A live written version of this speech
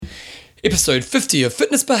Episode 50 of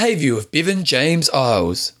Fitness Behaviour with Bevan James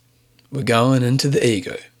Isles. We're going into the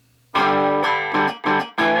ego.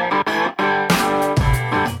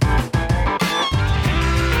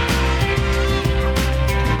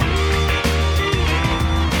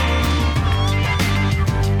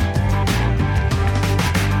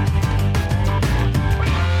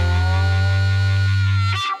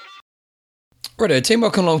 Righto team,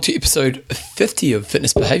 welcome along to episode 50 of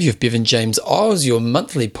Fitness Behaviour with Bevan James Isles, your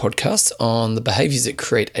monthly podcast on the behaviours that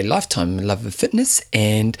create a lifetime love of fitness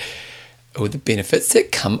and all the benefits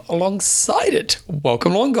that come alongside it.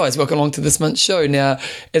 Welcome along, guys. Welcome along to this month's show. Now,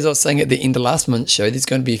 as I was saying at the end of last month's show, there's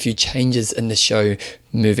going to be a few changes in the show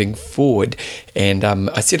moving forward. And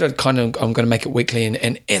I said I'm going to make it weekly.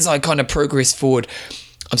 And as I kind of progress forward,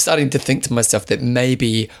 I'm starting to think to myself that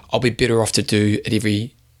maybe I'll be better off to do it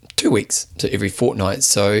every 2 weeks, so every fortnight.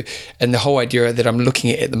 So, and the whole idea that I'm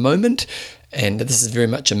looking at the moment, and this is very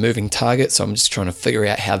much a moving target, so I'm just trying to figure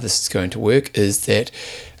out how this is going to work, is that,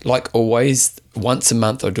 like always, once a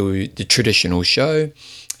month I'll do the traditional show,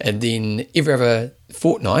 and then every other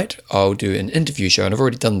fortnight I'll do an interview show. And I've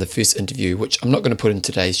already done the first interview, which I'm not going to put in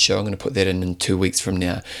today's show. I'm going to put that in 2 weeks from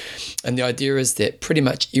now. And the idea is that pretty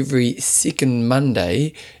much every second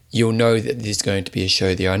Monday you'll know that there's going to be a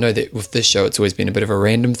show there. I know that with this show, it's always been a bit of a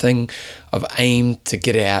random thing. I've aimed to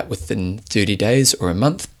get it out within 30 days or a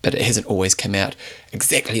month, but it hasn't always come out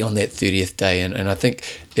exactly on that 30th day. And I think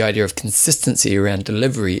the idea of consistency around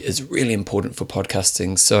delivery is really important for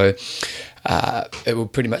podcasting. So it will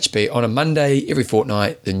pretty much be on a Monday, every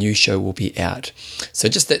fortnight, the new show will be out. So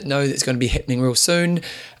just know that it's going to be happening real soon,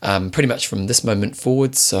 pretty much from this moment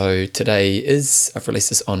forward. So I've released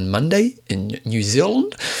this on Monday in New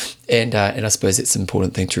Zealand, and I suppose it's an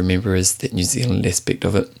important thing to remember is that New Zealand aspect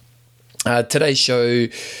of it. Today's show,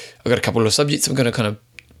 I've got a couple of subjects I'm going to kind of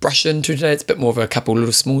brush into today. It's a bit more of a couple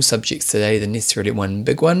little small subjects today than necessarily one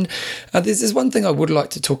big one. There's one thing I would like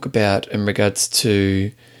to talk about in regards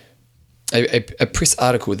to a press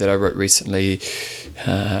article that I wrote recently.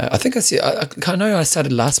 I know I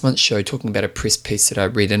started last month's show talking about a press piece that I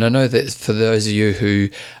read, and I know that for those of you who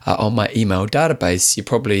are on my email database, you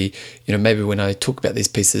probably, maybe when I talk about these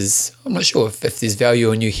pieces, I'm not sure if there's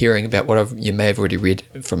value in you hearing about what you may have already read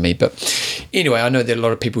from me. But anyway, I know that a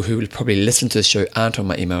lot of people who will probably listen to the show aren't on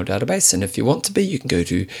my email database, and if you want to be, you can go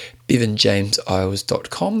to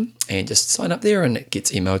bevanjamesisles.com and just sign up there, and it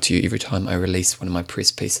gets emailed to you every time I release one of my press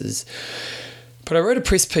pieces. But I wrote a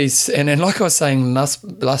press piece, and like I was saying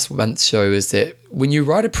last month's show, is that when you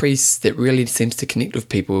write a piece that really seems to connect with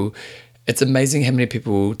people, it's amazing how many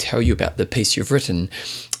people tell you about the piece you've written.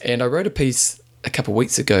 And I wrote a piece a couple of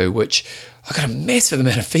weeks ago, which I got a massive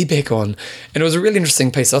amount of feedback on, and it was a really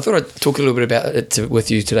interesting piece. So I thought I'd talk a little bit about it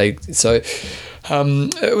with you today. So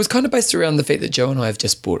it was kind of based around the fact that Joe and I have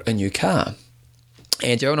just bought a new car.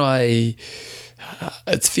 And Joe and I,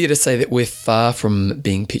 it's fair to say that we're far from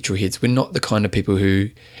being petrol heads. We're not the kind of people who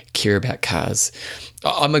care about cars.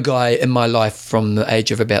 I'm a guy in my life from the age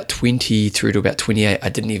of about 20 through to about 28. I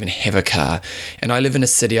didn't even have a car. And I live in a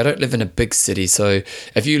city. I don't live in a big city. So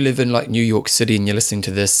if you live in like New York City and you're listening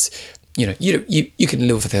to this, you can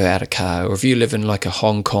live without a car. Or if you live in like a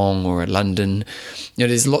Hong Kong or a London,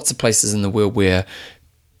 there's lots of places in the world where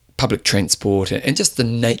public transport and just the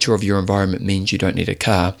nature of your environment means you don't need a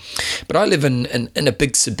car. But I live in a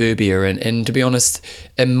big suburbia, and to be honest,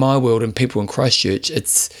 in my world and people in Christchurch,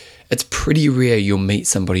 it's pretty rare you'll meet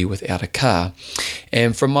somebody without a car.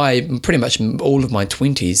 And from pretty much all of my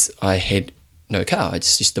 20s, I had no car. I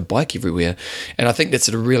just used to bike everywhere. And I think that's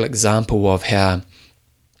a real example of how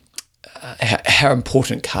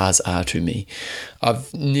important cars are to me.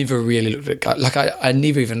 I've never really looked at cars. I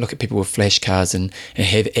never even look at people with flash cars and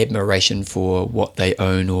have admiration for what they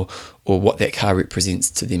own or what that car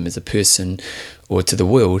represents to them as a person or to the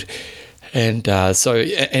world. And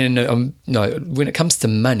when it comes to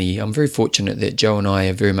money, I'm very fortunate that Joe and I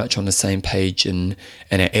are very much on the same page in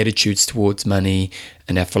our attitudes towards money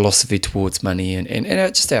and our philosophy towards money and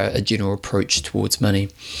just our general approach towards money.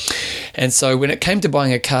 And so when it came to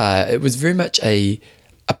buying a car, it was very much a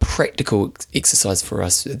practical exercise for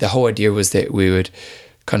us. The whole idea was that we would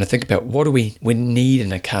kind of think about what do we need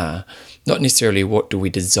in a car, not necessarily what do we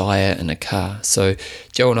desire in a car. So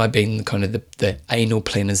Joe and I, being kind of the anal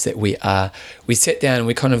planners that we are, we sat down and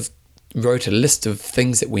we kind of wrote a list of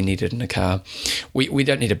things that we needed in a car. We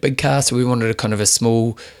don't need a big car, so we wanted a kind of a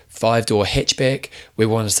small 5-door hatchback. We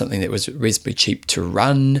wanted something that was reasonably cheap to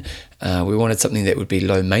run. We wanted something that would be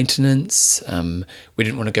low maintenance. We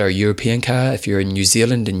didn't want to go a European car. If you're in New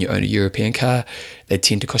Zealand and you own a European car, they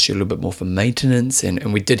tend to cost you a little bit more for maintenance.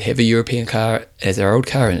 And we did have a European car as our old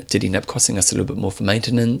car, and it did end up costing us a little bit more for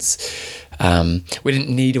maintenance. We didn't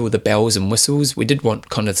need all the bells and whistles. We did want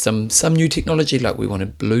kind of some new technology, like we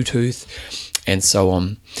wanted Bluetooth and so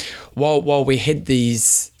on. While we had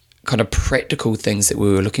these kind of practical things that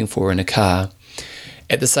we were looking for in a car,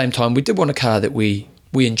 at the same time, we did want a car that we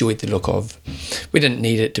enjoyed the look of. We didn't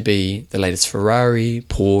need it to be the latest Ferrari,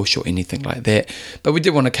 Porsche, or anything like that, but we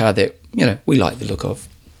did want a car that, we liked the look of.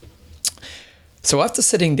 So after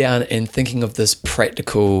sitting down and thinking of this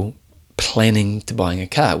practical planning to buying a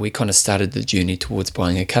car, we kind of started the journey towards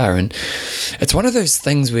buying a car. And it's one of those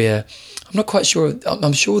things where I'm not quite sure,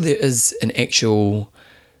 I'm sure there is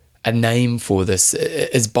a name for this.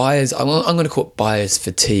 Is buyers, I'm going to call it buyer's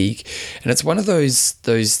fatigue. And it's one of those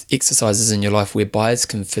exercises in your life where buyers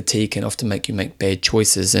can fatigue and often make you make bad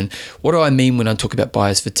choices. And what do I mean when I talk about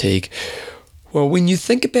buyer's fatigue? Well, when you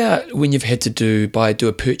think about when you've had to do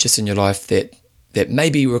a purchase in your life that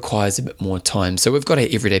maybe requires a bit more time. So we've got our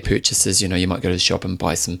everyday purchases. You might go to the shop and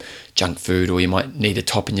buy some junk food, or you might need a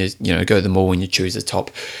top and you go to the mall and you choose a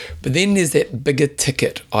top. But then there's that bigger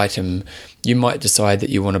ticket item. You might decide that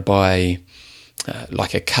you want to buy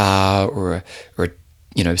like a car or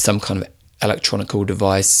some kind of electronical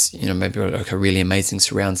device, maybe like a really amazing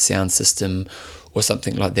surround sound system or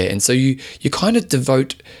something like that. And so you kind of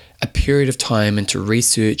devote a period of time into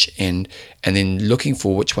research and then looking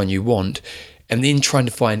for which one you want, and then trying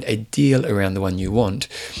to find a deal around the one you want.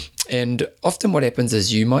 And often what happens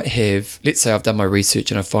is you might have, let's say I've done my research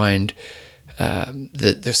and I find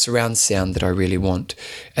the surround sound that I really want.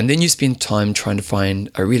 And then you spend time trying to find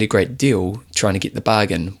a really great deal, trying to get the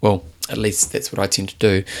bargain. Well, at least that's what I tend to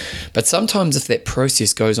do. But sometimes if that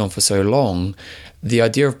process goes on for so long, the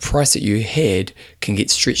idea of price that you had can get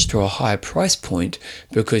stretched to a higher price point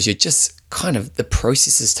because you're just the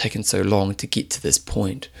process has taken so long to get to this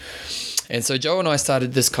point. And so Joe and I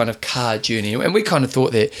started this kind of car journey, and we kind of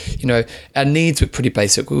thought that, our needs were pretty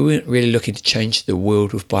basic. We weren't really looking to change the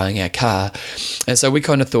world with buying our car. And so we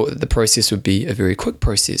kind of thought that the process would be a very quick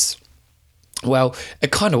process. Well,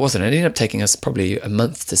 it kind of wasn't. It ended up taking us probably a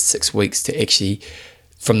month to 6 weeks to actually,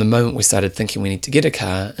 from the moment we started thinking we need to get a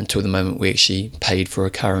car until the moment we actually paid for a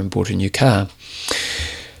car and bought a new car.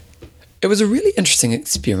 It was a really interesting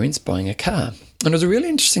experience buying a car. And it was a really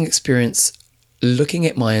interesting experience looking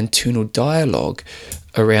at my internal dialogue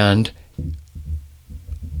around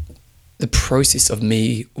the process of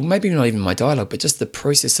me, or maybe not even my dialogue, but just the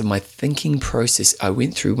process of my thinking process I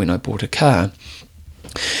went through when I bought a car.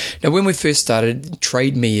 Now, when we first started,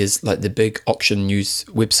 Trade Me is like the big auction news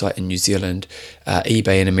website in New Zealand,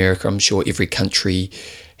 eBay in America. I'm sure every country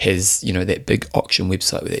has, that big auction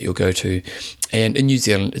website that you'll go to. And in New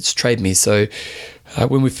Zealand, it's Trade Me. So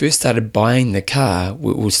when we first started buying the car,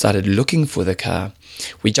 we started looking for the car.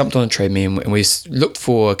 We jumped on Trade Me and we looked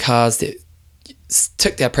for cars that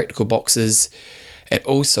ticked our practical boxes and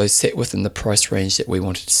also sat within the price range that we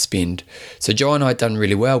wanted to spend. So Joe and I had done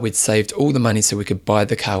really well. We'd saved all the money so we could buy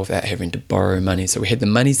the car without having to borrow money. So we had the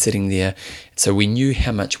money sitting there, so we knew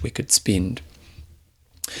how much we could spend.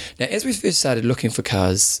 Now, as we first started looking for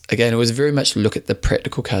cars, again, it was very much look at the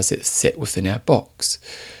practical cars that sat within our box.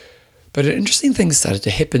 But an interesting thing started to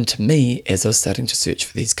happen to me as I was starting to search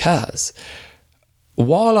for these cars.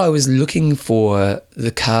 While I was looking for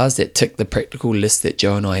the cars that ticked the practical list that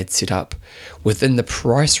Joe and I had set up within the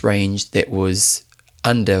price range that was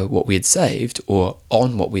under what we had saved or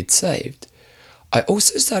on what we'd saved, I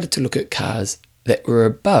also started to look at cars that were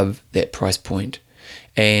above that price point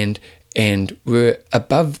and were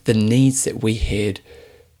above the needs that we had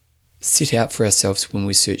set out for ourselves when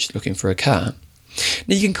we searched looking for a car.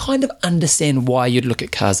 Now, you can kind of understand why you'd look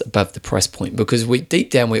at cars above the price point, because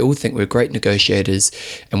deep down we all think we're great negotiators,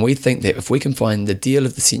 and we think that if we can find the deal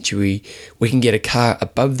of the century, we can get a car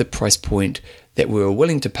above the price point that we were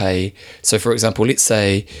willing to pay. So, for example, let's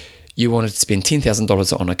say you wanted to spend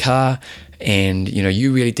 $10,000 on a car, and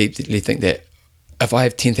you really deeply think that if I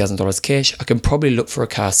have $10,000 cash, I can probably look for a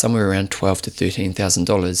car somewhere around $12,000 to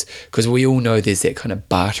 $13,000, because we all know there's that kind of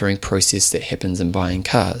bartering process that happens in buying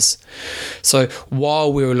cars. So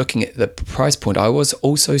while we were looking at the price point, I was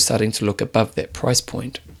also starting to look above that price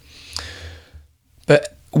point.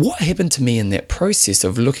 But what happened to me in that process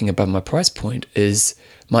of looking above my price point is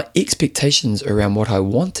my expectations around what I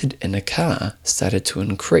wanted in a car started to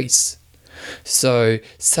increase. So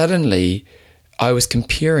suddenly I was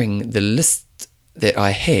comparing the list that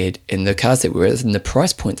I had and the cars that were in the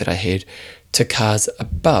price point that I had to cars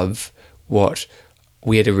above what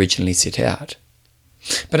we had originally set out.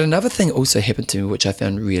 But another thing also happened to me which I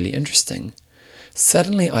found really interesting.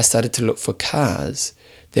 Suddenly I started to look for cars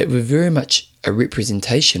that were very much a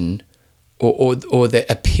representation or that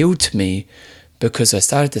appealed to me, because I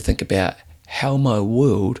started to think about how my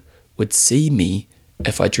world would see me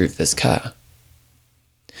if I drove this car.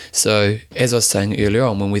 So, as I was saying earlier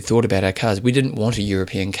on, when we thought about our cars, we didn't want a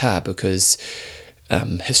European car because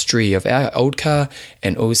history of our old car,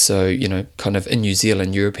 and also, kind of in New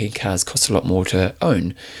Zealand, European cars cost a lot more to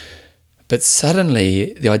own. But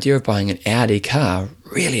suddenly, the idea of buying an Audi car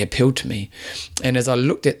really appealed to me. And as I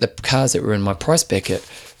looked at the cars that were in my price bracket,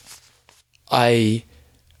 I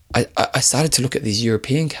started to look at these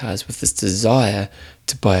European cars with this desire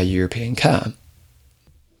to buy a European car.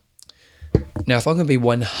 Now, if I'm going to be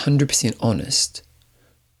 100% honest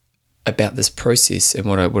about this process, and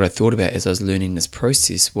what I thought about as I was learning this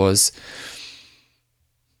process was,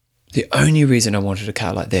 the only reason I wanted a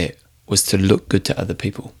car like that was to look good to other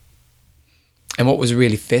people. And what was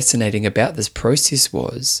really fascinating about this process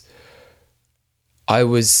was,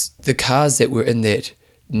 the cars that were in that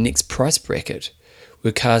next price bracket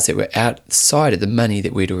were cars that were outside of the money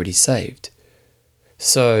that we'd already saved.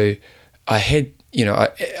 So I had,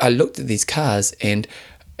 I looked at these cars and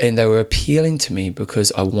they were appealing to me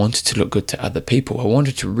because I wanted to look good to other people. I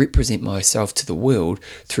wanted to represent myself to the world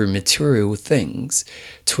through material things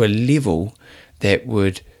to a level that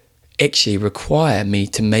would actually require me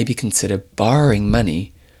to maybe consider borrowing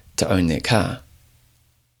money to own that car.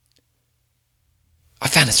 I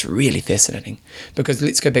found this really fascinating, because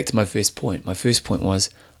let's go back to my first point. My first point was,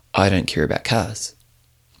 I don't care about cars.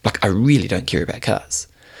 I really don't care about cars.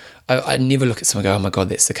 I never look at someone and go, oh my God,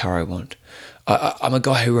 that's the car I want. I'm a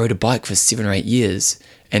guy who rode a bike for 7 or 8 years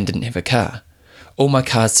and didn't have a car. All my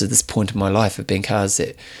cars to this point in my life have been cars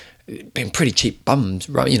that been pretty cheap bums,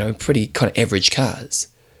 right? Pretty kind of average cars.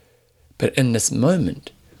 But in this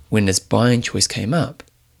moment, when this buying choice came up,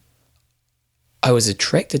 I was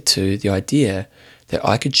attracted to the idea that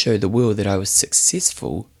I could show the world that I was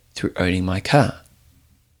successful through owning my car.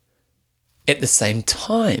 At the same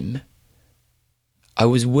time, I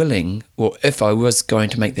was willing, or if I was going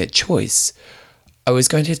to make that choice, I was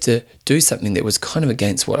going to have to do something that was kind of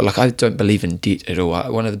against I don't believe in debt at all.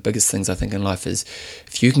 One of the biggest things I think in life is,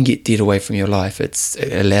 if you can get debt away from your life, it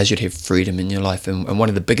allows you to have freedom in your life. And one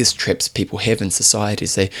of the biggest traps people have in society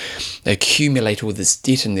is they accumulate all this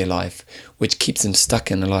debt in their life, which keeps them stuck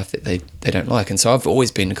in a life that they don't like. And so I've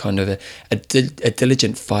always been kind of a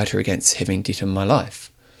diligent fighter against having debt in my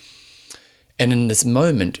life. And in this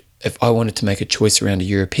moment, if I wanted to make a choice around a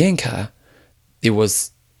European car, there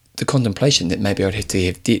was the contemplation that maybe I'd have to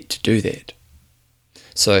have debt to do that.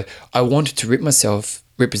 So I wanted to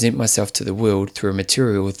represent myself to the world through a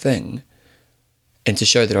material thing, and to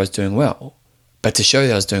show that I was doing well. But to show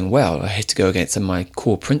that I was doing well, I had to go against some of my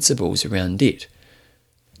core principles around debt.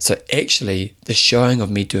 So actually, the showing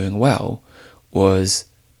of me doing well was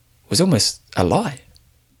almost a lie.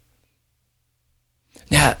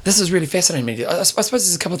 Now, this is really fascinating me. I suppose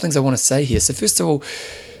there's a couple of things I want to say here. So first of all,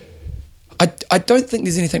 I don't think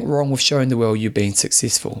there's anything wrong with showing the world you're being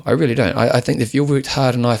successful. I really don't. I think if you've worked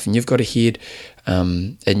hard in life and you've got a head,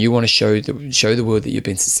 and you want to show the world that you've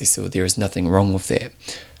been successful, there is nothing wrong with that.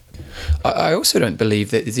 I also don't believe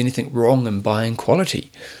that there's anything wrong in buying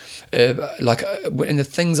quality. In the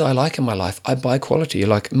things I like in my life, I buy quality.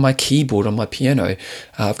 Like my keyboard on my piano,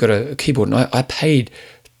 I've got a keyboard, and I paid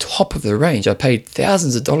top of the range. I paid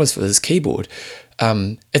thousands of dollars for this keyboard.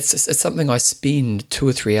 It's something I spend 2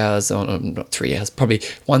 or 3 hours on, not 3 hours, probably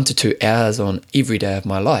 1 to 2 hours on every day of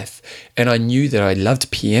my life. And I knew that I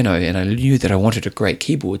loved piano, and I knew that I wanted a great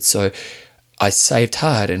keyboard. So I saved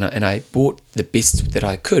hard, and I bought the best that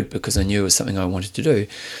I could, because I knew it was something I wanted to do.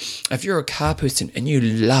 If you're a car person and you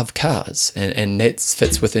love cars, and that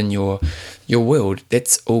fits within your world,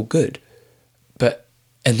 that's all good. But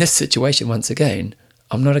in this situation, once again,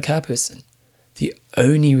 I'm not a car person. The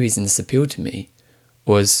only reason this appealed to me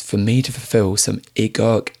was for me to fulfill some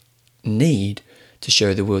egoic need to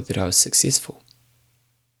show the world that I was successful.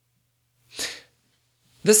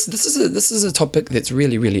 This is a topic that's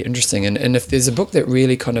really, really interesting, and if there's a book that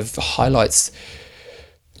really kind of highlights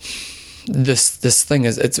this thing,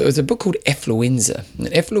 it's a book called Affluenza. And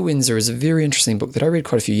Affluenza is a very interesting book that I read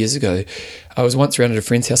quite a few years ago. I was once around at a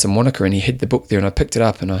friend's house in Wanaka, and he had the book there, and I picked it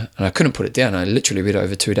up, and I couldn't put it down. I literally read it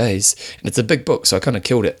over 2 days, and it's a big book, so I kind of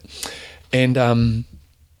killed it. And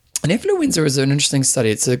Affluenza is an interesting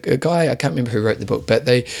study. It's a guy, I can't remember who wrote the book, but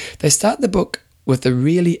they start the book with a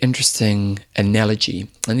really interesting analogy.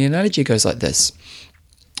 And the analogy goes like this.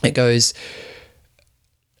 It goes,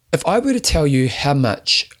 if I were to tell you how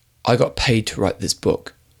much I got paid to write this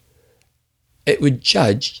book,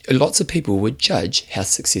 lots of people would judge how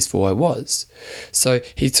successful I was. So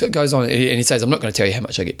he goes on and he says, I'm not going to tell you how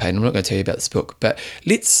much I get paid. I'm not going to tell you about this book. But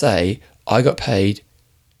let's say I got paid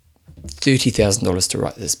 $30,000 to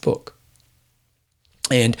write this book.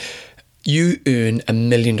 And you earn $1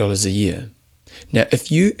 million a year. Now,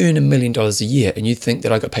 if you earn $1 million a year and you think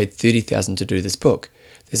that I got paid $30,000 to do this book,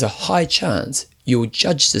 there's a high chance you'll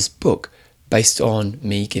judge this book based on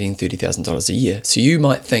me getting $30,000 a year. So you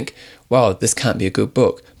might think, wow, this can't be a good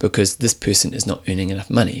book because this person is not earning enough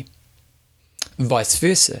money. Vice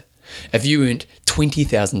versa. If you earned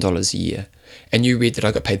 $20,000 a year and you read that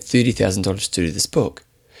I got paid $30,000 to do this book,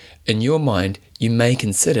 in your mind, you may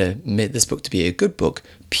consider this book to be a good book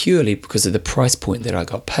purely because of the price point that I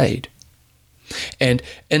got paid. And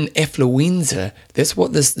in Affluenza, that's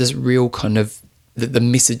what this real kind of, the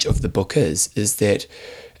message of the book is that,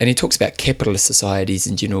 and he talks about capitalist societies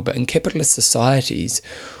in general, but in capitalist societies,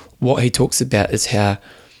 what he talks about is how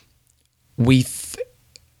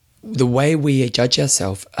the way we judge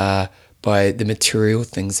ourselves are by the material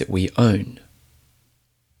things that we own.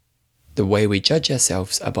 The way we judge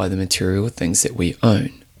ourselves are by the material things that we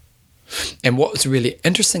own. And what's really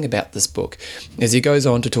interesting about this book is he goes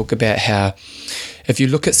on to talk about how if you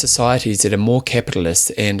look at societies that are more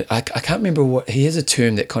capitalist, and I can't remember what, he has a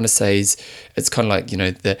term that kind of says, it's kind of like,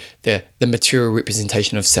 the material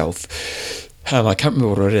representation of self. I can't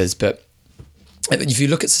remember what it is, but if you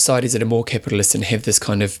look at societies that are more capitalist and have this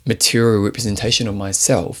kind of material representation of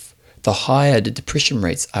myself, the higher the depression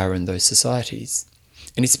rates are in those societies.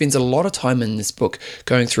 And he spends a lot of time in this book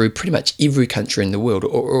going through pretty much every country in the world,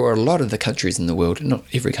 or a lot of the countries in the world, not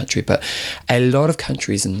every country, but a lot of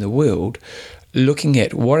countries in the world, looking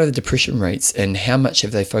at what are the depression rates and how much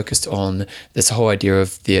have they focused on this whole idea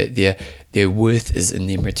of their worth is in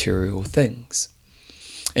their material things.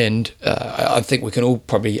 And I think we can all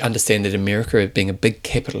probably understand that America, being a big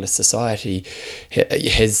capitalist society,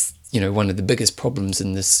 has one of the biggest problems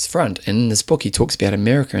in this front. And in this book, he talks about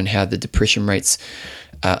America and how the depression rates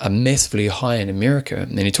are massively high in America.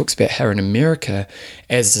 And then he talks about how in America,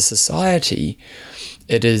 as a society,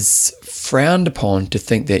 it is frowned upon to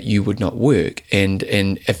think that you would not work. And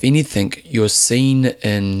if anything, you're seen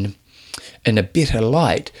in a better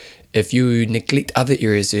light if you neglect other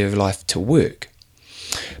areas of your life to work.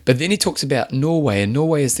 But then he talks about Norway, and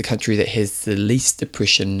Norway is the country that has the least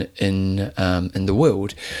depression in the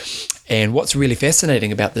world. And what's really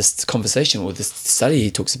fascinating about this conversation, or this study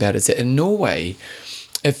he talks about, is that in Norway,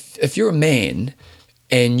 if you're a man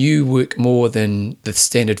and you work more than the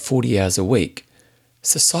standard 40 hours a week,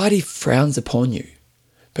 society frowns upon you,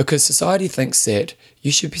 because society thinks that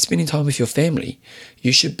you should be spending time with your family.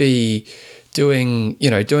 You should be doing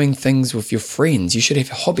things with your friends. You should have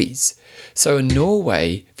hobbies. So in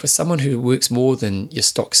Norway, for someone who works more than your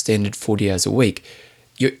stock standard 40 hours a week,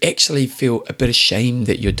 you actually feel a bit ashamed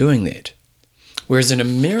that you're doing that. Whereas in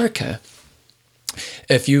America,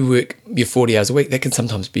 if you work your 40 hours a week, that can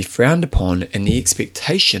sometimes be frowned upon, and the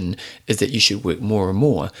expectation is that you should work more and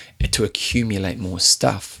more to accumulate more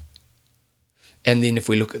stuff. And then if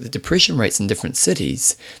we look at the depression rates in different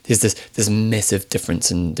cities, there's this massive difference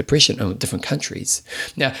in depression in different countries.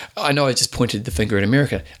 Now, I know I just pointed the finger at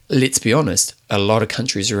America. Let's be honest, a lot of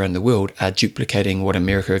countries around the world are duplicating what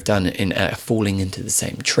America have done and are falling into the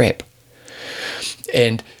same trap.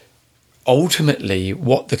 And ultimately,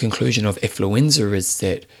 what the conclusion of Affluenza is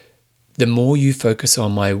that the more you focus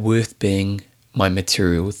on my worth being my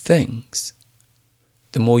material things,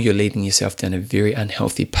 the more you're leading yourself down a very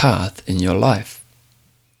unhealthy path in your life.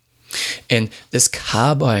 And this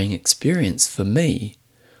car buying experience for me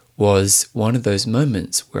was one of those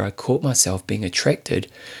moments where I caught myself being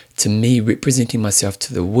attracted to me representing myself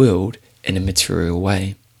to the world in a material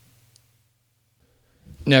way.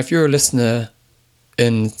 Now, if you're a listener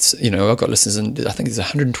I've got listeners in, I think there's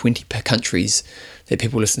 120 countries that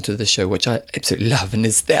people listen to this show, which I absolutely love, and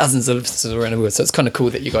there's thousands of listeners around the world, so it's kind of cool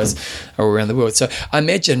that you guys are around the world. So I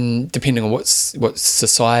imagine, depending on what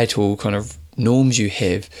societal kind of norms you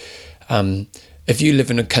have, if you live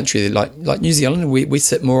in a country like New Zealand, we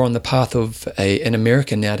sit more on the path of an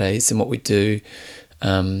American nowadays than what we do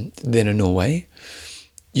than in Norway.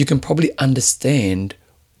 You can probably understand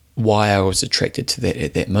why I was attracted to that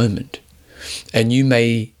at that moment. And you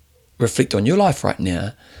may reflect on your life right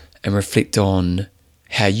now and reflect on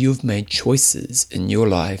how you've made choices in your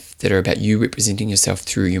life that are about you representing yourself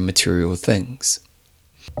through your material things.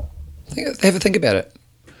 Have a think about it.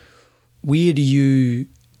 Where do you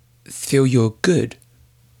feel you're good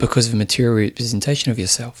because of a material representation of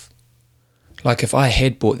yourself. Like if I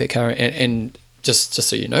had bought that car, and just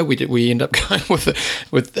so you know, we end up going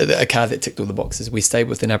with a car that ticked all the boxes. We stayed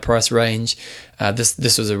within our price range.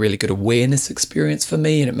 This was a really good awareness experience for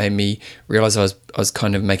me, and it made me realize I was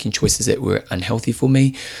kind of making choices that were unhealthy for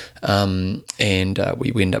me. We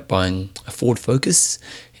end up buying a Ford Focus,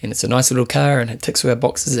 and it's a nice little car, and it ticks all our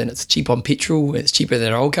boxes, and it's cheap on petrol. It's cheaper than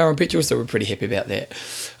an old car on petrol, so we're pretty happy about that.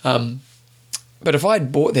 But if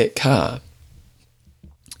I'd bought that car,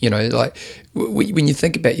 like when you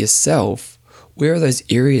think about yourself, where are those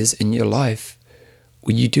areas in your life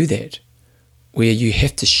when you do that, where you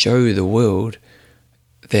have to show the world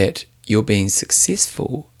that you're being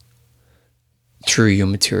successful through your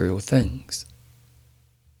material things?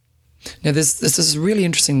 Now, there's this really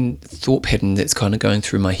interesting thought pattern that's kind of going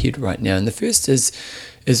through my head right now, and the first is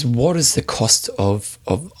what is the cost of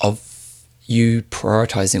you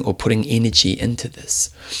prioritizing or putting energy into this?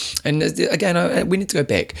 And again, we need to go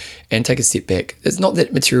back and take a step back. It's not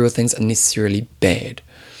that material things are necessarily bad.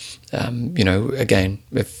 Again,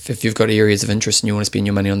 if you've got areas of interest and you want to spend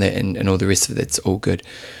your money on that and all the rest of it, it's all good.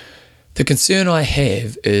 The concern I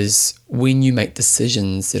have is when you make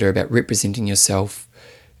decisions that are about representing yourself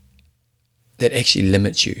that actually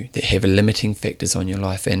limit you, that have limiting factors on your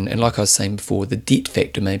life. And like I was saying before, the debt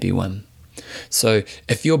factor may be one. So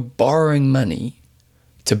if you're borrowing money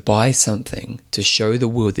to buy something to show the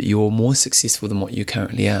world that you're more successful than what you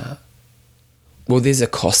currently are, well, there's a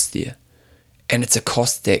cost there. And it's a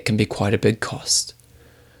cost that can be quite a big cost.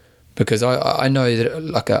 Because I know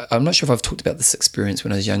that, I'm not sure if I've talked about this experience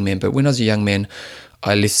when I was a young man, but when I was a young man,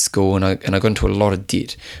 I left school and I got into a lot of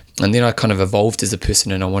debt. And then I kind of evolved as a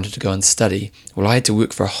person and I wanted to go and study. Well, I had to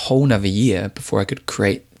work for a whole nother year before I could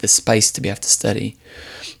create the space to be able to study.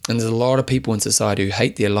 And there's a lot of people in society who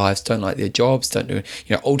hate their lives, don't like their jobs, don't do,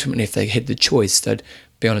 ultimately if they had the choice, they'd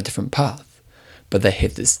be on a different path. But they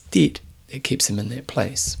have this debt that keeps them in that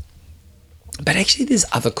place. But actually there's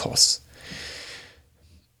other costs.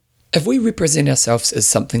 If we represent ourselves as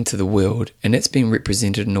something to the world, and it's being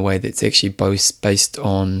represented in a way that's actually based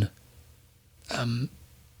on,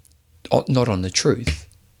 not on the truth,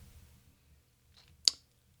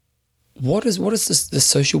 what is the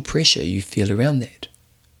social pressure you feel around that?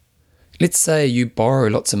 Let's say you borrow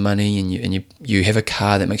lots of money and you have a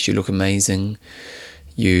car that makes you look amazing.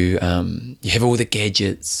 You have all the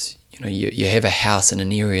gadgets. You have a house in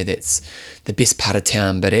an area that's the best part of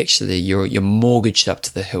town, but actually you're mortgaged up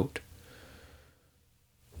to the hilt.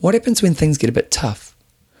 What happens when things get a bit tough?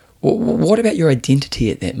 What about your identity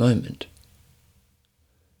at that moment?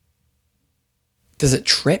 Does it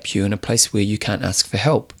trap you in a place where you can't ask for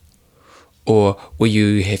help? Or where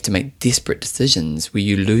you have to make desperate decisions, where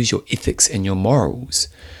you lose your ethics and your morals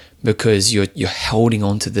because you're holding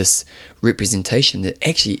on to this representation that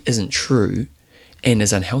actually isn't true and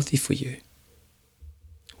is unhealthy for you?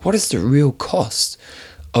 What is the real cost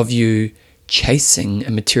of you chasing a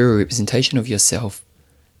material representation of yourself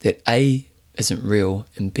that A, isn't real,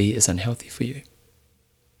 and B, is unhealthy for you?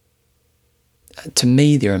 To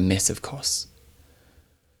me, there are massive costs.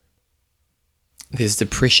 There's the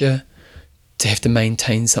pressure to have to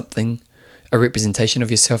maintain something, a representation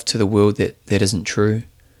of yourself to the world that isn't true.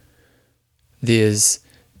 There's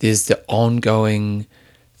the ongoing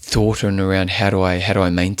thought around how do I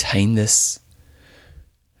maintain this?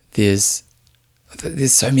 There's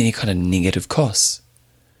so many kind of negative costs.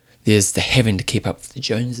 There's the having to keep up with the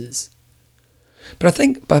Joneses. But I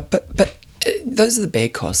think, but those are the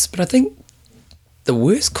bad costs. But I think the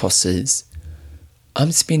worst cost is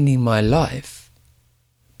I'm spending my life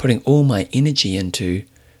putting all my energy into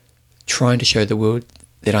trying to show the world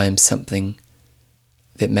that I am something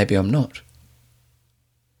that maybe I'm not.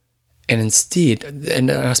 And instead, and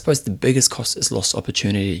I suppose the biggest cost is lost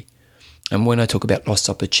opportunity. And when I talk about lost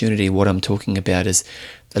opportunity, what I'm talking about is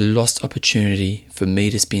the lost opportunity for me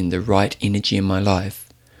to spend the right energy in my life,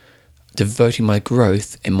 devoting my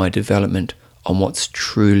growth and my development on what's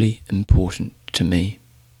truly important to me.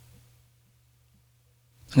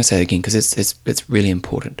 I'm going to say it again because it's really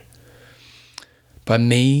important. By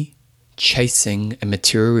me chasing a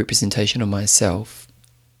material representation of myself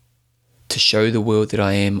to show the world that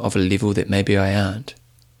I am of a level that maybe I aren't,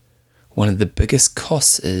 one of the biggest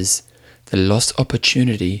costs is the lost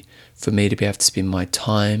opportunity for me to be able to spend my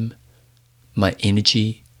time, my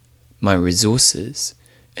energy, my resources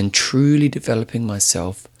in truly developing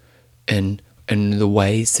myself in the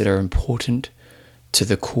ways that are important to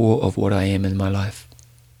the core of what I am in my life.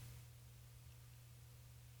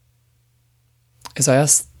 As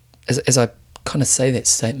I kind of say that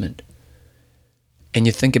statement, and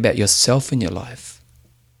you think about yourself in your life,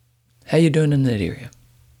 How are you doing in that area?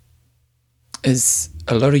 Is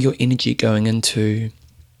a lot of your energy going into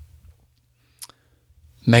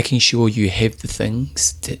making sure you have the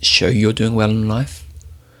things that show you're doing well in life,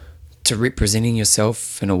 to representing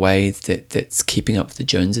yourself in a way that's keeping up with the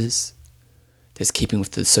Joneses, that's keeping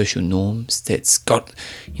with the social norms, that's got,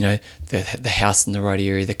 the house in the right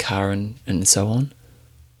area, the car, and so on?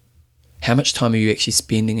 How much time are you actually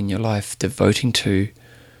spending in your life devoting to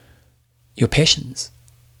your passions,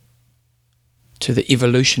 to the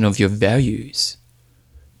evolution of your values,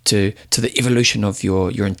 to the evolution of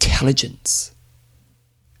your intelligence,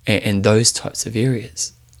 and those types of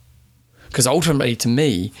areas? Because ultimately, to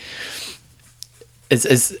me,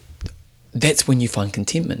 is that's when you find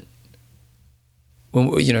contentment. When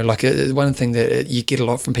one thing that you get a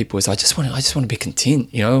lot from people is, I just want to be content.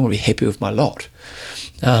 I want to be happy with my lot.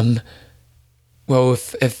 Well,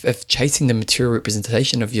 if chasing the material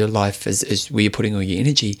representation of your life is where you're putting all your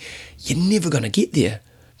energy, you're never going to get there,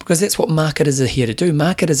 because that's what marketers are here to do.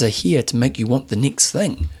 Marketers are here to make you want the next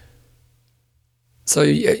thing. So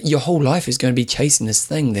your whole life is going to be chasing this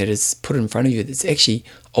thing that is put in front of you that's actually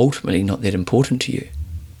ultimately not that important to you.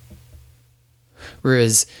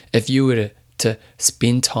 Whereas if you were to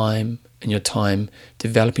spend time in your time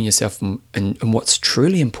developing yourself in what's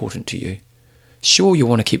truly important to you, sure, you'll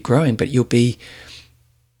want to keep growing, but you'll be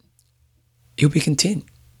content.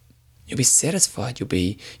 You'll be satisfied.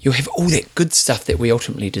 You'll have all that good stuff that we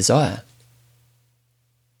ultimately desire.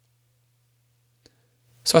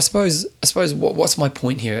 So I suppose what's my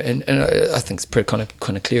point here, and I think it's pretty kind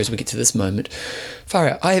of clear as we get to this moment. Far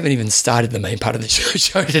out, I haven't even started the main part of the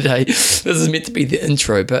show today. This is meant to be the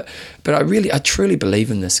intro, but I truly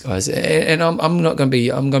believe in this, guys. And I'm going to be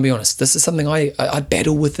honest. This is something I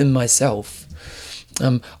battle within myself.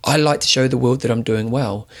 I like to show the world that I'm doing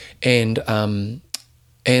well, and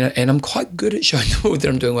I'm quite good at showing the world that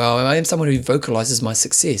I'm doing well. I am someone who vocalizes my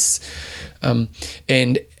success,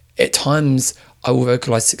 and at times I will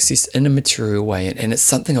vocalize success in a material way, and it's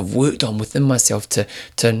something I've worked on within myself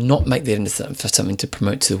to not make that into something to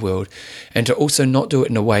promote to the world, and to also not do it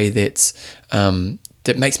in a way that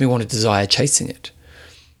makes me want to desire chasing it.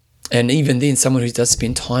 And even then, someone who does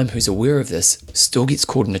spend time, who's aware of this, still gets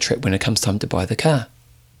caught in a trap when it comes time to buy the car.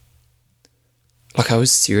 Like, I was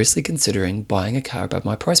seriously considering buying a car above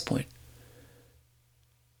my price point.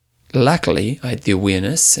 Luckily, I had the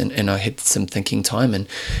awareness and I had some thinking time, and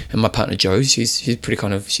my partner Jo, she's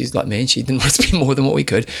pretty she's like me, and she didn't want to spend more than what we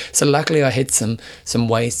could. So luckily I had some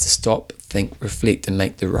ways to stop, think, reflect, and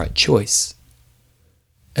make the right choice.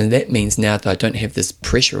 And that means now that I don't have this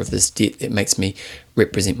pressure of this debt that makes me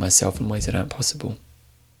represent myself in ways that aren't possible.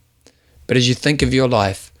 But as you think of your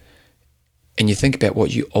life and you think about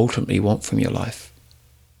what you ultimately want from your life,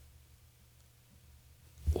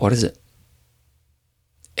 what is it?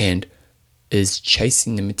 And is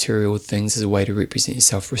chasing the material things as a way to represent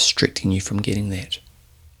yourself restricting you from getting that?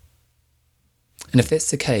 And if that's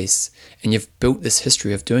the case, and you've built this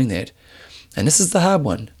history of doing that, and this is the hard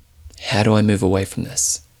one, how do I move away from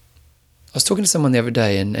this? I was talking to someone the other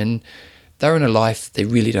day, and they're in a life they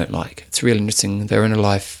really don't like. It's really interesting. They're in a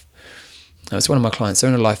life, it's one of my clients,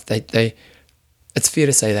 they're in a life, it's fair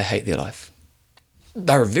to say they hate their life.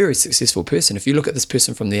 They're a very successful person. If you look at this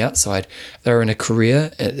person from the outside, they're in a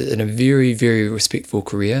career, in a very, very respectful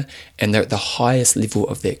career, and they're at the highest level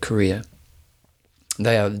of that career.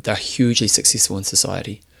 They're hugely successful in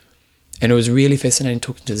society. And it was really fascinating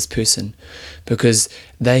talking to this person, because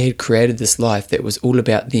they had created this life that was all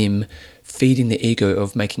about them feeding the ego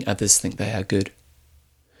of making others think they are good.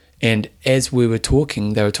 And as we were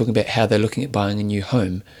talking, they were talking about how they're looking at buying a new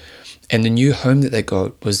home. And the new home that they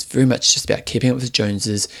got was very much just about keeping up with the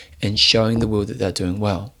Joneses and showing the world that they're doing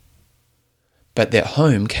well. But that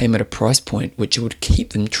home came at a price point which would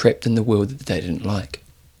keep them trapped in the world that they didn't like.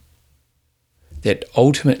 That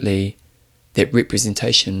ultimately, that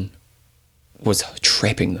representation was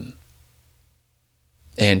trapping them.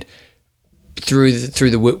 And through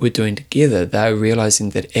the work we're doing together, they're realizing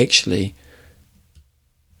that actually,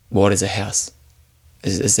 what is a house?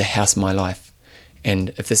 Is the house my life? And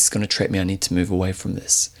if this is going to trap me, I need to move away from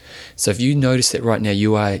this. So if you notice that right now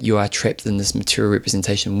you are trapped in this material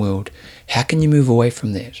representation world, how can you move away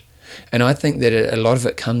from that? And I think that a lot of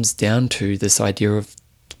it comes down to this idea of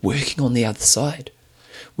working on the other side.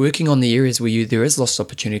 Working on the areas where there is lost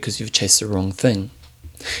opportunity because you've chased the wrong thing.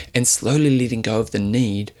 And slowly letting go of the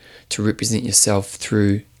need to represent yourself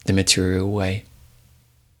through the material way.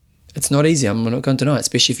 It's not easy, I'm not going to deny it,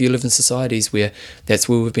 especially if you live in societies where that's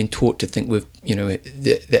where we've been taught to think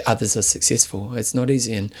that others are successful. It's not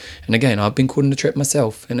easy, and again, I've been caught in a trap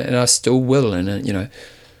myself, and I still will,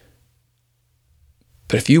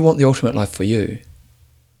 But if you want the ultimate life for you,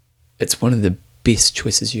 it's one of the best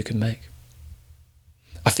choices you can make.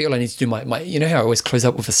 I feel I need to do my you know how I always close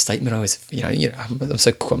up with a statement. I always, I'm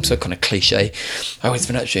so kind of cliche. I always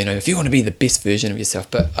finish, if you want to be the best version of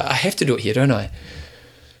yourself, but I have to do it here, don't I?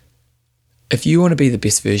 If you want to be the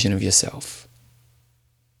best version of yourself,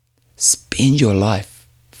 spend your life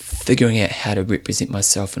figuring out how to represent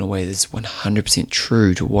myself in a way that's 100%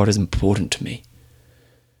 true to what is important to me.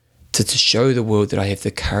 To show the world that I have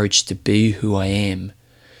the courage to be who I am,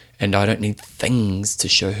 and I don't need things to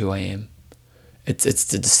show who I am. It's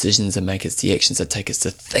the decisions I make, it's the actions I take, it's the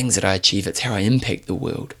things that I achieve, it's how I impact the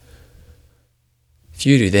world. If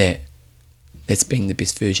you do that, that's being the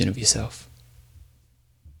best version of yourself.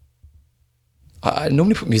 I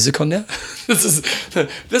normally put music on now. This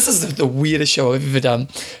is the weirdest show I've ever done.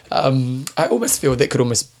 I almost feel that could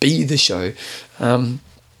almost be the show.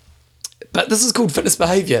 But this is called Fitness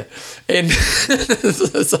Behaviour. And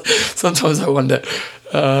sometimes I wonder.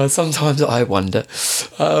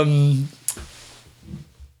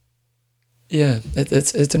 Yeah,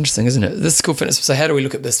 it's interesting, isn't it? This is called fitness. So how do we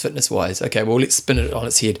look at this fitness-wise? Okay, well, let's spin it on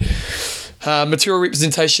its head. Material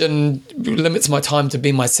representation limits my time to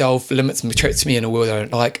be myself, traps me in a world I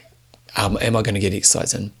don't like. Am I going to get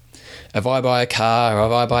exercise in? If I buy a car, or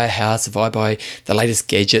if I buy a house, if I buy the latest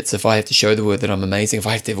gadgets, if I have to show the world that I'm amazing, if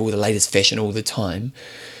I have to have all the latest fashion all the time,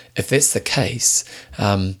 if that's the case,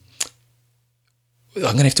 I'm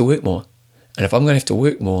going to have to work more. And if I'm going to have to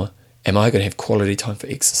work more, am I going to have quality time for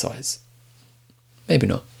exercise? Maybe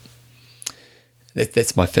not.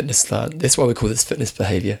 That's my fitness start. That's why we call this fitness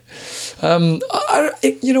behaviour. You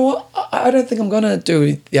know what? I don't think I'm going to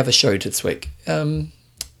do the other show this week,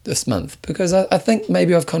 this month, because I think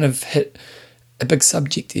maybe I've kind of hit a big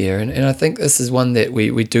subject here, and I think this is one that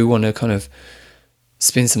we do want to kind of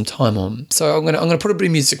spend some time on. So I'm gonna put a bit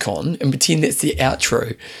of music on and pretend that's the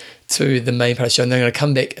outro to the main part of the show, and then I'm going to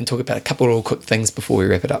come back and talk about a couple of little quick things before we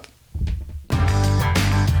wrap it up.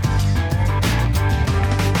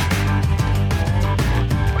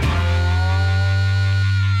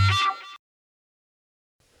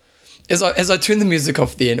 As I turn the music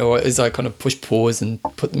off then, or as I kind of push pause and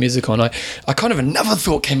put the music on, I kind of another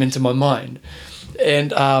thought came into my mind.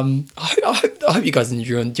 And I hope you guys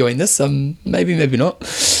are enjoying this. Maybe not.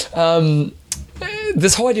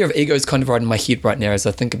 This whole idea of ego is kind of right in my head right now as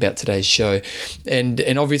I think about today's show. And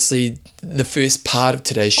obviously the first part of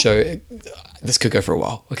today's show, this could go for a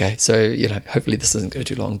while, okay? So, hopefully this doesn't go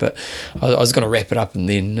too long, but I was going to wrap it up, and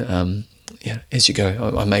then, as you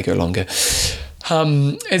go, I may go longer.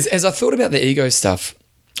 As I thought about the ego stuff,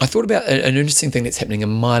 I thought about an interesting thing that's happening in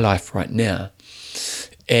my life right now.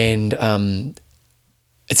 And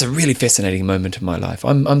it's a really fascinating moment in my life.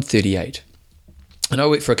 I'm 38. And I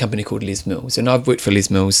work for a company called Les Mills. And I've worked for Les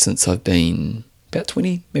Mills since I've been about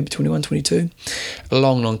 20, maybe 21, 22. A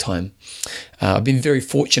long, long time. I've been very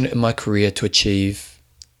fortunate in my career to achieve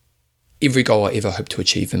every goal I ever hoped to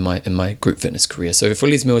achieve in my group fitness career. So for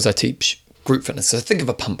Les Mills, I teach group fitness. So think of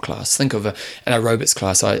a pump class, think of an aerobics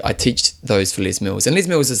class. I teach those for Les Mills. And Les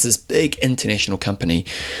Mills is this big international company.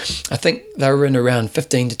 I think they're in around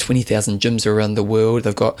 15 to 20,000 gyms around the world.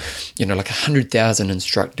 They've got, like 100,000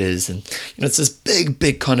 instructors. And, it's this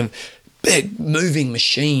big kind of big moving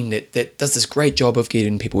machine that does this great job of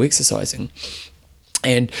getting people exercising.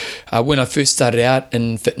 And when I first started out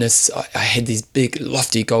in fitness, I had these big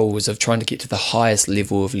lofty goals of trying to get to the highest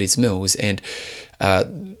level of Les Mills. And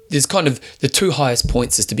there's kind of the two highest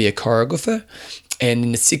points is to be a choreographer, and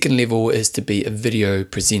then the second level is to be a video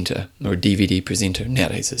presenter or a DVD presenter.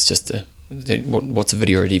 Nowadays it's just what's a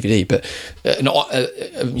video or a DVD, but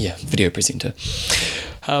video presenter.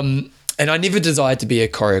 And I never desired to be a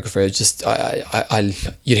choreographer.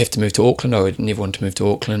 You'd have to move to Auckland. I would never want to move to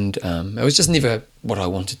Auckland. It was just never what I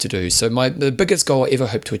wanted to do. So the biggest goal I ever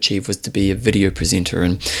hoped to achieve was to be a video presenter.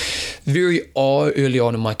 And very early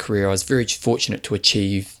on in my career, I was very fortunate to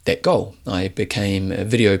achieve that goal. I became a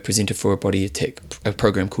video presenter for a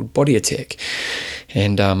program called Body Attack.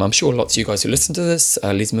 And I'm sure lots of you guys who listen to this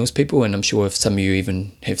are Les Mills people, and I'm sure if some of you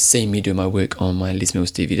even have seen me do my work on my Les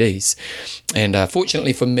Mills DVDs. And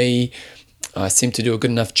fortunately for me, I seem to do a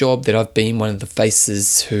good enough job that I've been one of the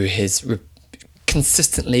faces who has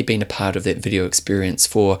consistently been a part of that video experience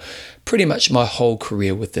for pretty much my whole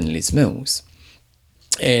career within Les Mills.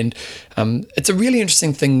 And it's a really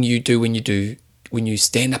interesting thing you do when you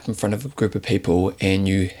stand up in front of a group of people and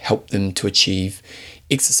you help them to achieve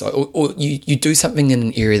exercise, or you do something in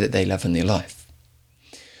an area that they love in their life.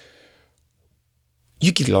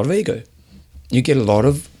 You get a lot of ego. You get a lot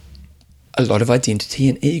of identity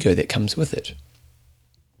and ego that comes with it.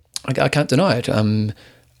 I can't deny it.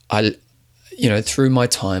 through my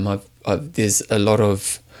time, there's a lot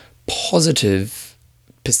of positive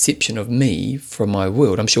perception of me from my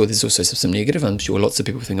world. I'm sure there's also some negative. I'm sure lots of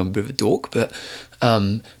people think I'm a bit of a dork, but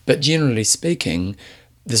generally speaking,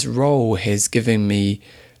 this role has given me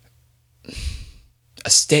a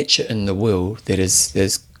stature in the world that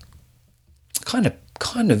is kind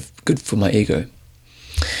of good for my ego.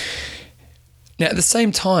 Now, at the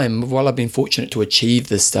same time, while I've been fortunate to achieve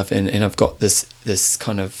this stuff, and I've got this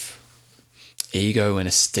kind of ego and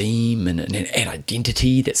esteem and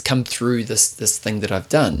identity that's come through this thing that I've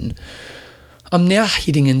done, I'm now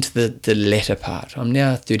heading into the latter part. I'm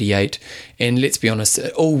now 38, and let's be honest,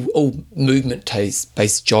 all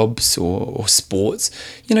movement-based jobs or sports,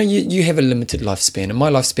 you have a limited lifespan, and my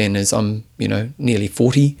lifespan is I'm nearly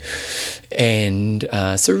 40, and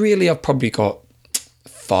so really I've probably got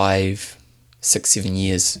 5, 6, 7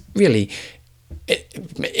 years really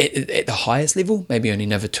at the highest level, maybe only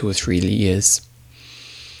another 2 or 3 years.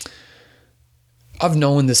 I've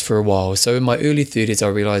known this for a while. So in my early 30s, I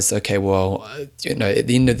realized, okay, well, at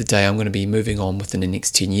the end of the day, I'm going to be moving on within the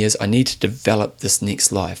next 10 years. I need to develop this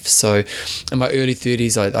next life. So in my early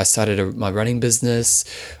 30s, I started my running business.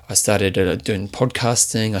 I started doing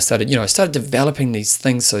podcasting. I started developing these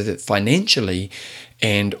things so that financially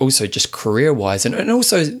and also just career-wise and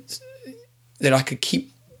also that I could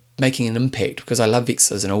keep making an impact, because I love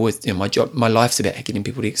exercise and always, my life's about getting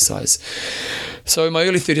people to exercise. So in my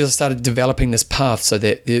early 30s, I started developing this path so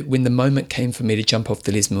that when the moment came for me to jump off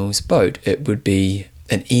the Les Mills boat, it would be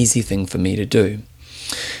an easy thing for me to do.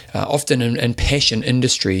 Often in passion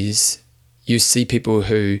industries, you see people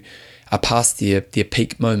who are past their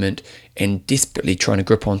peak moment and desperately trying to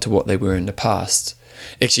grip onto what they were in the past.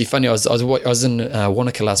 Actually, funny, I was in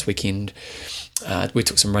Wanaka last weekend. We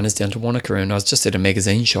took some runners down to Wanaka, and I was just at a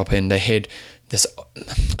magazine shop, and they had this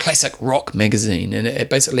classic rock magazine, and it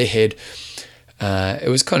basically had it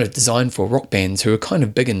was kind of designed for rock bands who were kind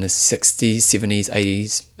of big in the 60s, 70s,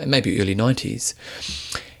 80s, and maybe early 90s.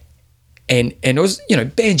 And it was,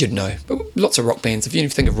 bands you'd know, but lots of rock bands. If you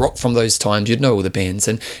think of rock from those times, you'd know all the bands.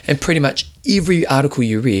 And pretty much every article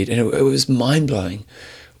you read, and it was mind-blowing,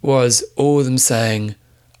 was all of them saying,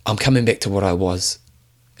 I'm coming back to what I was.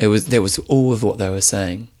 That was all of what they were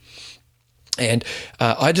saying. And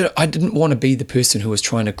I didn't want to be the person who was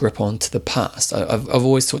trying to grip onto the past. I've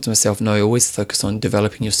always thought to myself, no, always focus on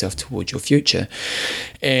developing yourself towards your future.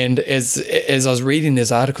 And as I was reading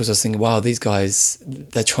these articles, I was thinking, wow, these guys,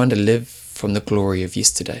 they're trying to live from the glory of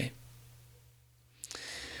yesterday.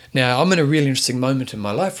 Now, I'm in a really interesting moment in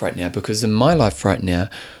my life right now, because in my life right now,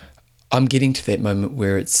 I'm getting to that moment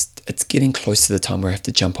where it's getting close to the time where I have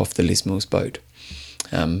to jump off the Les Mills boat.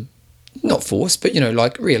 Not forced, but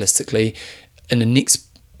realistically, in the next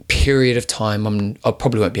period of time, I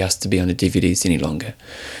probably won't be asked to be on the DVDs any longer.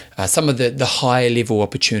 Some of the higher level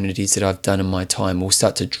opportunities that I've done in my time will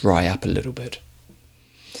start to dry up a little bit.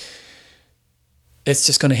 It's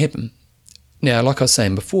just going to happen. Now, like I was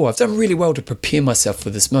saying before, I've done really well to prepare myself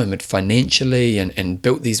for this moment financially and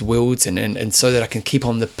built these worlds and so that I can keep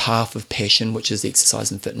on the path of passion, which is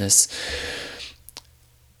exercise and fitness.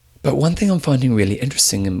 But one thing I'm finding really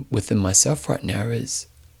interesting within myself right now is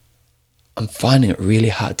I'm finding it really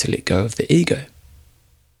hard to let go of the ego.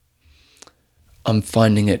 I'm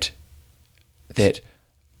finding it that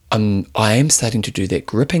I am starting to do that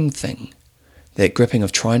gripping thing, that gripping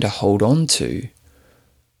of trying to hold on to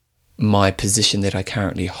my position that I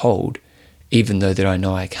currently hold, even though that I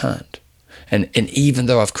know I can't. And even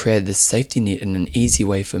though I've created this safety net and an easy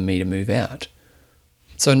way for me to move out.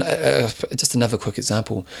 So just another quick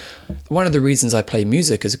example. One of the reasons I play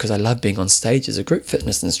music is because I love being on stage as a group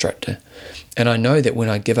fitness instructor. And I know that when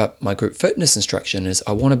I give up my group fitness instruction is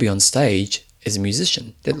I want to be on stage as a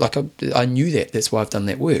musician. I knew that. That's why I've done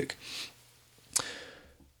that work.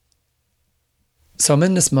 So I'm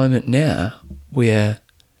in this moment now where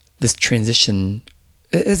this transition,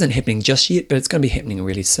 it isn't happening just yet, but it's going to be happening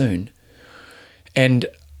really soon. And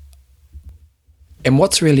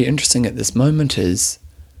what's really interesting at this moment is,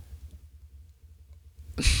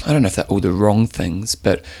 I don't know if they're all the wrong things,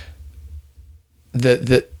 but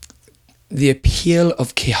the appeal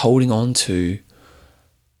of holding on to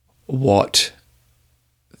what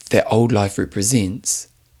that old life represents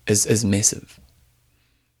is massive.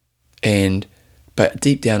 But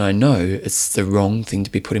deep down I know it's the wrong thing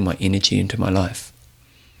to be putting my energy into my life.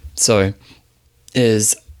 So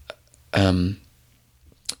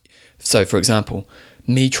for example,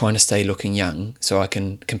 me trying to stay looking young so I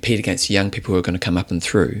can compete against young people who are going to come up and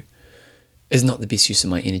through is not the best use of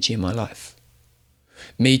my energy in my life.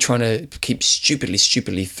 Me trying to keep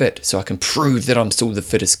stupidly fit so I can prove that I'm still the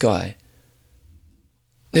fittest guy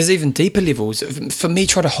There's even deeper levels. For me,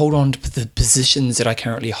 try to hold on to the positions that I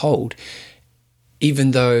currently hold,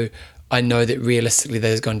 even though I know that realistically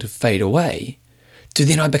they're going to fade away. Do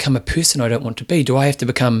then I become a person I don't want to be? Do I have to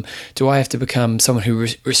become someone who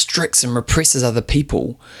restricts and represses other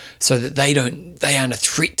people so that they aren't a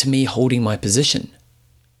threat to me holding my position?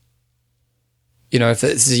 You know, if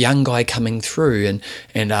it's a young guy coming through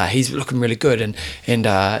and he's looking really good, and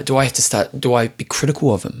do I be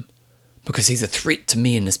critical of him because he's a threat to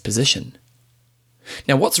me in this position?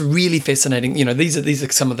 Now, what's really fascinating, you know, these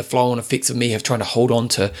are some of the flow-on effects of me of trying to hold on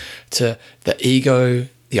to the ego,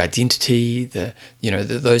 the identity,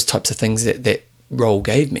 those types of things that role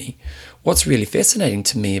gave me. What's really fascinating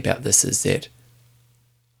to me about this is that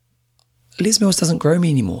Les Mills doesn't grow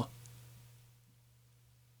me anymore.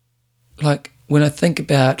 Like, when I think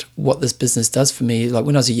about what this business does for me, like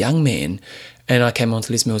when I was a young man and I came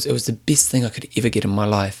onto Les Mills, it was the best thing I could ever get in my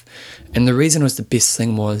life. And the reason it was the best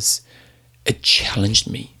thing was it challenged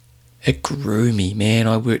me. It grew me, man.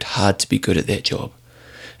 I worked hard to be good at that job.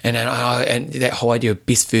 And that whole idea of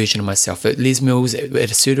best version of myself at Les Mills at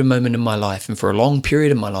a certain moment in my life and for a long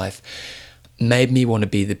period of my life made me want to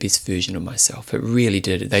be the best version of myself. It really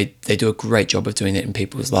did. They do a great job of doing that in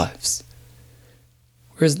people's lives.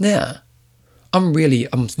 Whereas now, I'm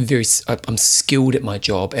skilled at my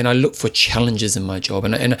job, and I look for challenges in my job,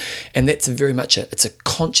 and that's very much it's a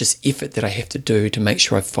conscious effort that I have to do to make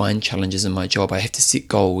sure I find challenges in my job. I have to set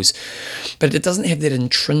goals, but it doesn't have that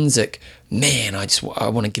intrinsic, man, I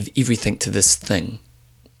want to give everything to this thing.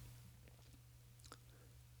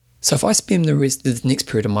 So if I spend the next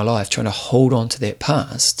period of my life trying to hold on to that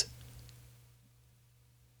past,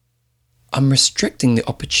 I'm restricting the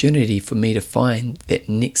opportunity for me to find that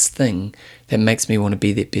next thing that makes me want to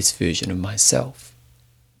be that best version of myself.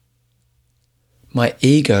 My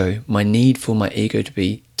ego, my need for my ego to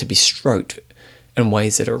be stroked in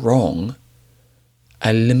ways that are wrong,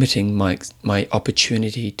 are limiting my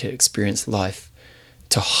opportunity to experience life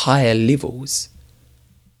to higher levels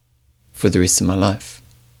for the rest of my life.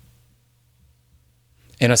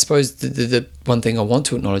 And I suppose the one thing I want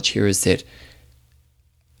to acknowledge here is that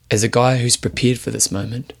as a guy who's prepared for this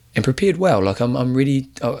moment, and prepared well, like I'm ready,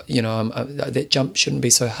 that jump shouldn't be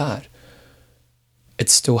so hard.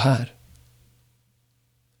 It's still hard.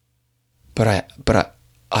 But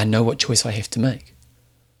I know what choice I have to make.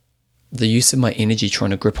 The use of my energy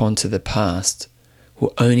trying to grip onto the past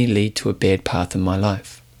will only lead to a bad path in my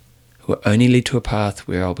life. It will only lead to a path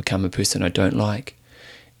where I'll become a person I don't like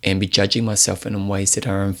and be judging myself in ways that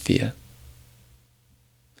are unfair.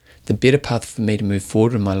 The better path for me to move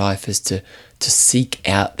forward in my life is to seek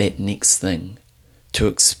out that next thing, to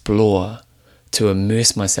explore, to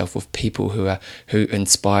immerse myself with people who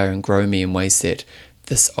inspire and grow me in ways that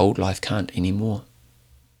this old life can't anymore.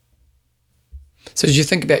 So as you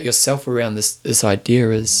think about yourself around this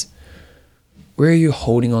idea is, where are you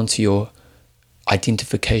holding on to your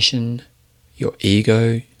identification, your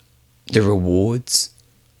ego, the rewards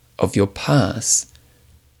of your past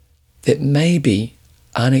that maybe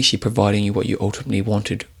aren't actually providing you what you ultimately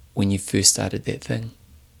wanted when you first started that thing?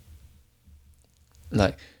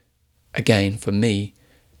 Like, again, for me,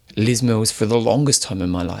 Les Mills for the longest time in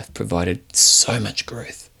my life provided so much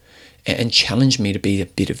growth and challenged me to be a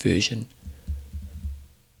better version.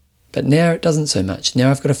 But now it doesn't so much.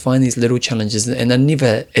 Now I've got to find these little challenges, and they're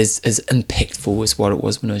never as impactful as what it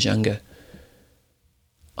was when I was younger.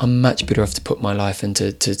 I'm much better off to put my life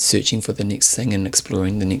into searching for the next thing and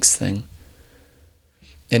exploring the next thing.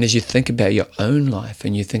 And as you think about your own life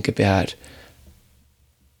and you think about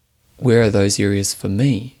where are those areas for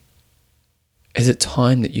me, is it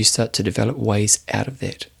time that you start to develop ways out of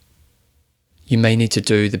that? You may need to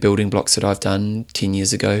do the building blocks that I've done 10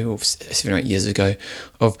 years ago or 7 or 8 years ago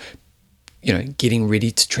of, getting ready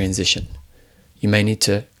to transition. You may need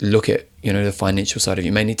to look at, the financial side of it.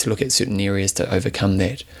 You may need to look at certain areas to overcome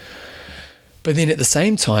that. But then at the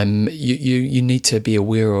same time, you need to be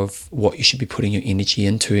aware of what you should be putting your energy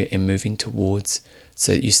into and moving towards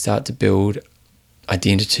so that you start to build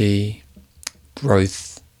identity,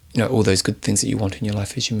 growth, all those good things that you want in your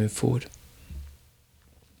life as you move forward.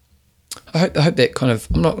 I hope that kind of,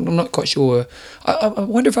 I'm not quite sure. I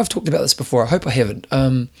wonder if I've talked about this before. I hope I haven't.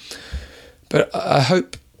 But I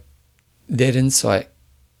hope that insight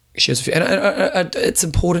shares with you. And it's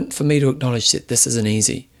important for me to acknowledge that this isn't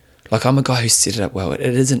easy. Like, I'm a guy who set it up well. It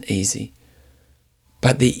isn't easy.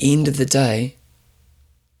 But at the end of the day,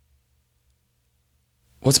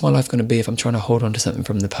 what's my life going to be if I'm trying to hold on to something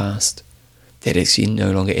from the past that actually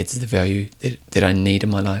no longer adds the value that I need in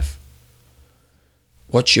my life?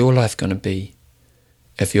 What's your life going to be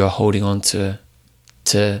if you're holding on to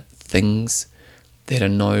things that are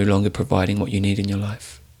no longer providing what you need in your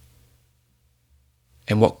life?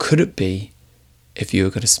 And what could it be if you were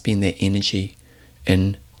going to spend that energy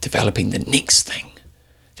in developing the next thing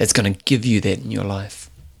that's going to give you that in your life?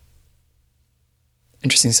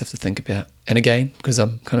 Interesting stuff to think about. And again, because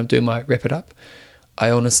I'm kind of doing my wrap it up, I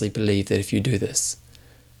honestly believe that if you do this,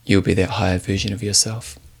 you'll be that higher version of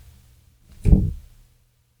yourself.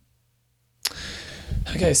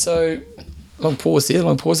 Okay, so long pause.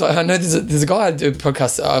 I know there's a guy I do a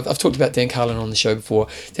podcast. I've talked about Dan Carlin on the show before.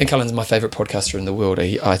 Dan Carlin's my favourite podcaster in the world.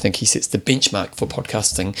 I think he sets the benchmark for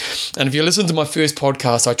podcasting. And if you listen to my first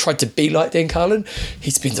podcast, I tried to be like Dan Carlin. He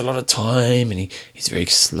spends a lot of time and he's very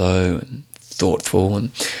slow and thoughtful,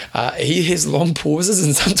 and he has long pauses,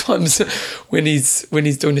 and sometimes when he's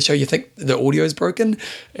doing the show you think the audio is broken,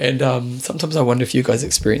 and sometimes I wonder if you guys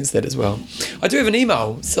experience that as well. I do have an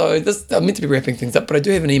email, so I'm meant to be wrapping things up, but I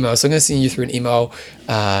do have an email, so I'm going to send you through an email.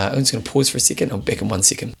 I'm just going to pause for a second. I'll be back in 1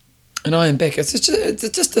 second. And I am back. It's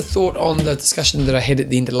just a thought on the discussion that I had at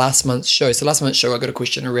the end of last month's show. So last month's show I got a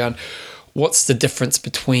question around what's the difference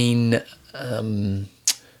between an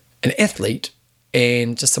athlete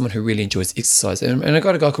and just someone who really enjoys exercise. And I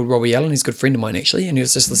got a guy called Robbie Allen, he's a good friend of mine actually, and he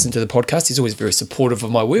was just listening to the podcast. He's always very supportive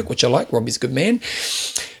of my work, which I like. Robbie's a good man.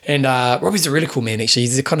 And Robbie's a really cool man actually.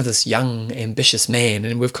 He's kind of this young, ambitious man,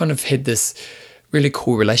 and we've kind of had this really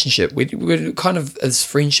cool relationship. We're kind of this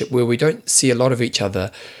friendship where we don't see a lot of each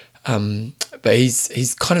other, but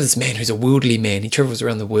he's kind of this man who's a worldly man. He travels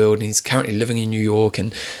around the world, and he's currently living in New York,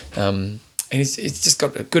 and he's just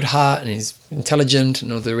got a good heart, and he's intelligent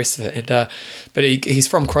and all the rest of it. But he's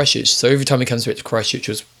from Christchurch, so every time he comes back to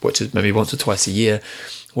Christchurch, which is maybe once or twice a year,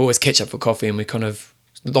 we always catch up for coffee, and we kind of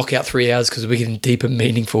lock out 3 hours because we're getting deep and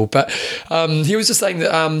meaningful. But he was just saying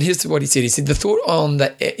that, here's what he said. He said, the thought on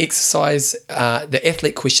the exercise, the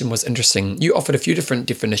athlete question was interesting. You offered a few different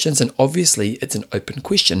definitions, and obviously it's an open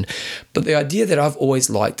question. But the idea that I've always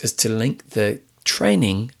liked is to link the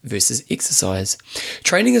training versus exercise.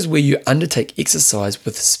 Training is where you undertake exercise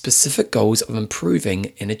with specific goals of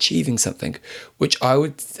improving and achieving something, which I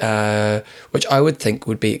would think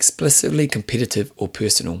would be explicitly competitive or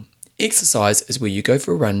personal. Exercise is where you go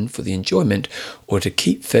for a run for the enjoyment or to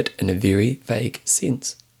keep fit in a very vague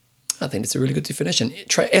sense. I think it's a really good definition.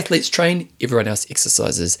 Athletes train, everyone else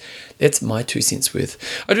exercises. That's my 2 cents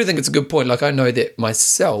worth. I do think it's a good point. Like, I know that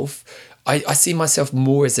myself, I see myself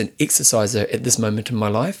more as an exerciser at this moment in my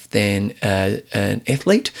life than an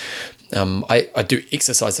athlete. I do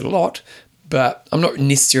exercise a lot, but I'm not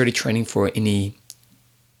necessarily training for any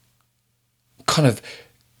kind of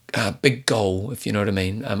big goal, if you know what I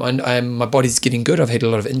mean. My body's getting good. I've had a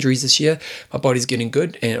lot of injuries this year. My body's getting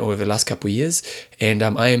good, and over the last couple of years, and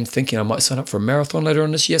I am thinking I might sign up for a marathon later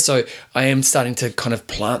on this year. So I am starting to kind of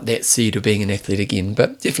plant that seed of being an athlete again.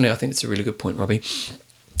 But definitely, I think it's a really good point, Robbie.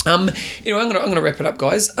 Anyway, I'm gonna wrap it up,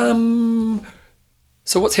 guys.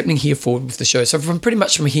 So what's happening here forward with the show? So from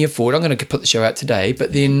here forward, I'm going to put the show out today,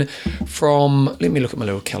 but then let me look at my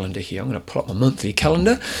little calendar here. I'm going to pull up my monthly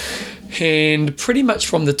calendar, and pretty much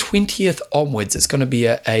from the 20th onwards, it's going to be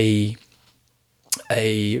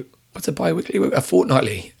what's a bi-weekly? A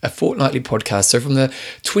fortnightly podcast. So from the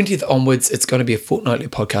 20th onwards, it's going to be a fortnightly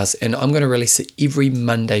podcast, and I'm going to release it every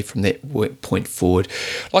Monday from that point forward.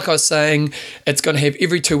 Like I was saying, it's going to have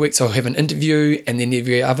every 2 weeks I'll have an interview, and then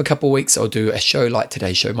every other couple of weeks I'll do a show like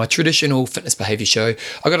today's show, my traditional fitness behavior show.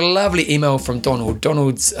 I got a lovely email from Donald.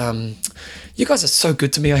 Donald's you guys are so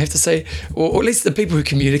good to me, I have to say, or at least the people who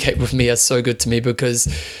communicate with me are so good to me, because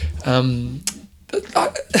I'm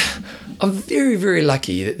very, very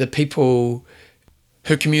lucky that the people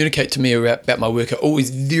who communicate to me about my work are always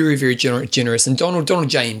very, very generous. And Donald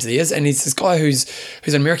James is, and he's this guy who's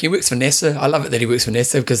an American. He works for NASA. I love it that he works for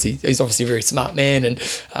NASA, because he's obviously a very smart man, and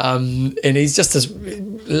he's just this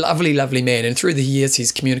lovely, lovely man. And through the years,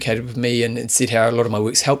 he's communicated with me and said how a lot of my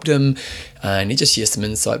work's helped him, and he just shares some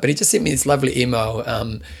insight. But he just sent me this lovely email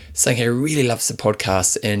saying he really loves the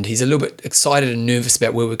podcast, and he's a little bit excited and nervous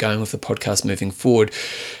about where we're going with the podcast moving forward.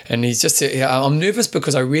 And he's just said, I'm nervous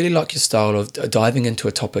because I really like your style of diving into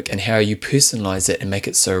a topic and how you personalize it and make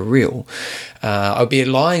it so real. I'd be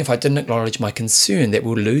lying if I didn't acknowledge my concern that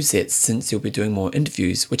we'll lose that since you'll be doing more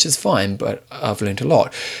interviews, which is fine, but I've learned a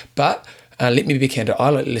lot. But let me be candid, I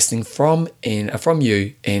like listening from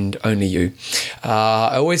you and only you.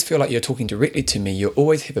 I always feel like you're talking directly to me. You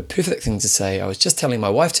always have a perfect thing to say. I was just telling my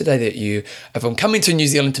wife today that if I'm coming to New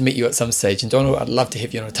Zealand to meet you at some stage, and Donald, I'd love to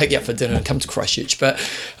have you, I'll take you out for dinner and come to Christchurch. But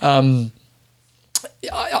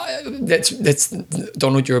that's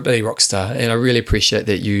Donald, you're a bloody rock star, and I really appreciate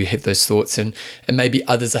that you have those thoughts, and maybe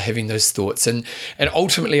others are having those thoughts, and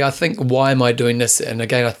ultimately I think, why am I doing this? And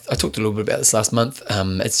again, I talked a little bit about this last month.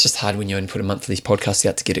 It's just hard when you only put a monthly podcast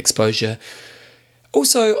out to get exposure.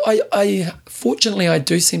 Also, I fortunately, I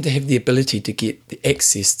do seem to have the ability to get the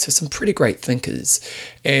access to some pretty great thinkers,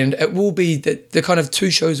 and it will be that the kind of two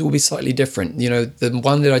shows will be slightly different. You know, the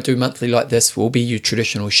one that I do monthly like this will be your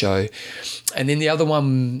traditional show, and then the other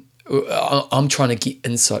one, I'm trying to get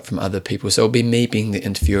insight from other people, so it'll be me being the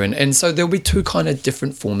interviewer, and so there'll be two kind of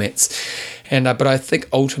different formats, and but I think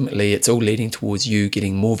ultimately it's all leading towards you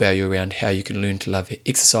getting more value around how you can learn to love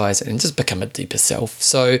exercise and just become a deeper self.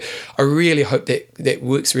 So I really hope that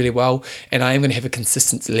works really well, and I am going to have a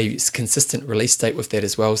consistent release date with that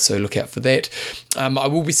as well, so look out for that. I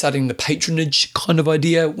will be starting the patronage kind of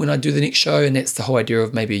idea when I do the next show, and that's the whole idea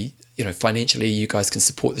of maybe, you know, financially you guys can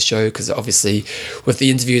support the show, because obviously with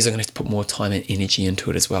the interviews I'm going to have to put more time and energy into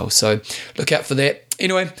it as well, so look out for that.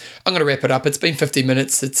 Anyway, I'm going to wrap it up. It's been 50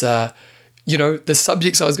 minutes. It's you know, the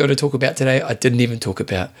subjects I was going to talk about today I didn't even talk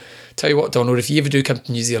about. Tell you what, Donald, if you ever do come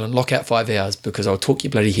to New Zealand, lock out 5 hours, because I'll talk your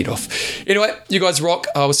bloody head off. Anyway, you guys rock.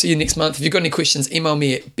 I will see you next month. If you've got any questions, email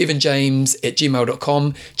me at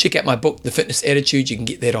bevanjames@gmail.com. Check out my book, The Fitness Attitude. You can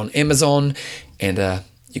get that on Amazon, and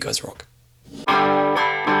you guys rock.